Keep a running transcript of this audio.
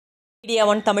Media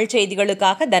one Tamil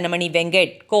செய்திகளுக்காக தனமணி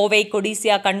வெங்கட். கோவை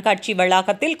கொடிசியா கண்காட்சி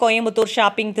வளாகத்தில் கோயம்புத்தூர்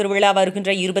ஷாப்பிங் திருவிழா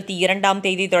வருகின்ற 22ஆம்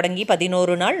தேதி தொடங்கி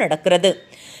 11 நாள் நடக்கிறது.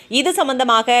 இது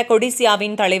சம்பந்தமாக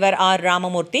கொடிசியாவின் தலைவர் ஆர்.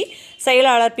 ராமமூர்த்தி,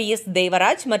 செயலாளர் PS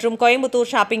தேவராஜ் மற்றும்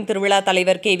கோயம்புத்தூர் ஷாப்பிங் திருவிழா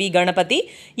தலைவர் KV கணபதி,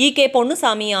 EK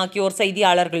பொன்னுசாமி ஆகியோர்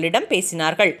செய்தியாளர்களிடம்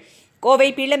பேசினார்கள். கோவை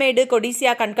பீளமேடு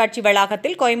கொடிசியா கண்காட்சி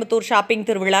வளாகத்தில் கோயம்புத்தூர் ஷாப்பிங்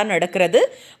திருவிழா நடக்கிறது.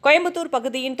 கோயம்புத்தூர்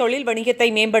பகுதியின் தொழில் வணிகத்தை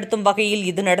மேம்படுத்தும் வகையில்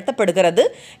இது நடத்தப்படுகிறது.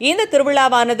 இந்த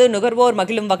திருவிழாவானது நுகர்வோர்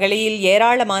மகிழும் வகையில்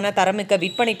ஏராளமான தரமிக்க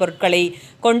விற்பனை பொருட்களை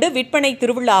கொண்டு விற்பனை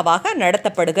திருவிழாவாக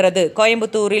நடத்தப்படுகிறது.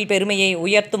 கோயம்புத்தூரில் பெருமையை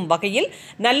உயர்த்தும் வகையில்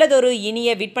நல்லதொரு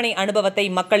இனிய விற்பனை அனுபவத்தை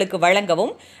மக்களுக்கு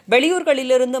வழங்கவும்,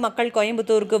 வெளியூர்களிலிருந்து மக்கள்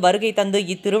கோயம்புத்தூருக்கு வருகை தந்து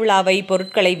இத்திருவிழாவை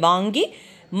பொருட்களை வாங்கி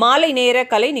மாலை நேர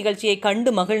கலை நிகழ்ச்சியை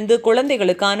கண்டு மகிழ்ந்து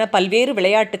குழந்தைகளுக்கான பல்வேறு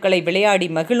விளையாட்டுகளை விளையாடி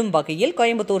மகிழும் வகையில்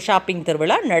கோயம்புத்தூர் ஷாப்பிங்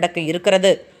திருவிழா நடக்க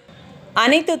இருக்கிறது.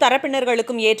 அனைத்து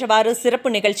தரப்பினர்களுக்கும் ஏற்றவாறு சிறப்பு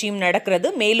நிகழ்ச்சியும் நடக்கிறது.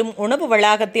 மேலும் உணவு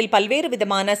வளாகத்தில் பல்வேறு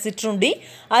விதமான சிற்றுண்டி,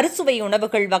 அறுசுவை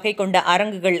உணவுகள் வகை கொண்ட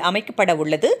அரங்குகள் அமைக்கப்பட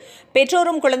உள்ளது.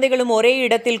 பெற்றோரும் குழந்தைகளும் ஒரே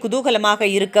இடத்தில் குதூகலமாக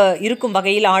இருக்கும்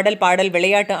வகையில் ஆடல் பாடல்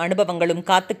விளையாட்டு அனுபவங்களும்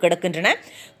காத்து கிடக்கின்றன.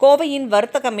 கோவையின்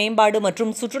வர்த்தக மேம்பாடு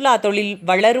மற்றும் சுற்றுலா தொழில்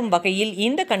வளரும் வகையில்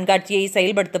இந்த கண்காட்சியை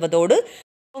செயல்படுத்துவதோடு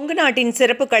கொங்கு நாட்டின்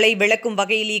சிறப்புகளை விளக்கும்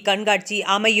வகையில் இக்கண்காட்சி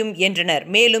அமையும் என்றனர்.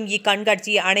 மேலும்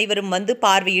இக்கண்காட்சியை அனைவரும் வந்து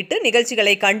பார்வையிட்டு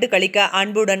நிகழ்ச்சிகளை கண்டு களிக்க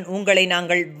அன்புடன் உங்களை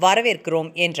நாங்கள் வரவேற்கிறோம்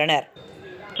என்றனர்.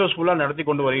 நடத்தி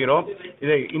கொண்டு வருகிறோம்.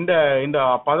 இது இந்த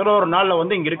 11 நாள்ல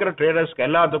வந்து இங்க இருக்கிற ட்ரேடர்ஸ்க்கு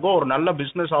எல்லாத்துக்கும் ஒரு நல்ல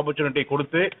பிசினஸ் ஆப்பர்ச்சுனிட்டி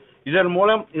கொடுத்து, இதன்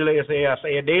மூலம் இதுல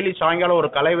டெய்லி சாயங்காலம்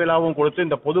ஒரு கலை விழாவும் கொடுத்து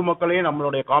இந்த பொதுமக்களையும்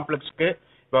நம்மளுடைய காம்ப்ளெக்ஸ்க்கு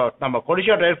நம்ம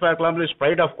கொடிஷா trade fair club is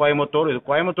bright of Coimbatore. இது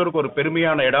கோயம்புத்தூருக்கு ஒரு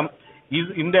பெருமையான இடம்.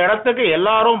 இந்த இடத்துக்கு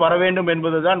எல்லாரும் வர வேண்டும்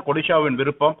என்பதுதான் கொடிஷாவின்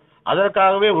விருப்பம்.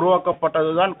 அதற்காகவே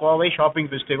உருவாக்கப்பட்டதுதான் கோவை ஷாப்பிங்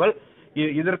ஃபெஸ்டிவல்.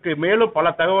 இதற்கு மேலும்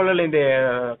பல தகவல்கள் இந்த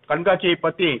கண்காட்சியை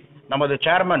பற்றி நமது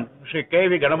சேர்மன் ஸ்ரீ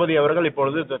KV கணபதி அவர்கள்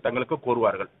இப்பொழுது தங்களுக்கு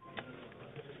கூறுவார்கள்.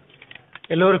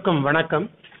 எல்லோருக்கும் வணக்கம்.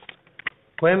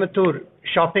 கோயம்புத்தூர்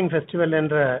ஷாப்பிங் ஃபெஸ்டிவல்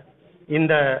என்ற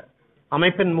இந்த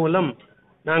அமைப்பின் மூலம்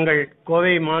நாங்கள்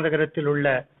கோவை மாநகரத்தில் உள்ள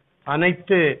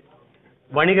அனைத்து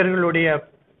வணிகர்களுடைய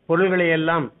பொருள்களை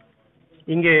எல்லாம்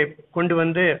இங்கே கொண்டு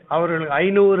வந்து அவர்கள்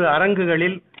 500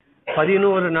 அரங்குகளில்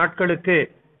 11 நாட்களுக்கு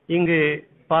இங்கு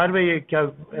பார்வைக்கு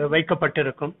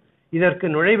வைக்கப்பட்டிருக்கும். இதற்கு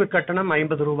நுழைவு கட்டணம்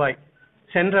 50 ரூபாய்.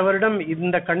 சென்ற வருடம்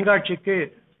இந்த கண்காட்சிக்கு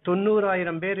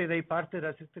 90,000 பேர் இதை பார்த்து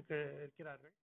ரசித்து இருக்கிறார்கள்.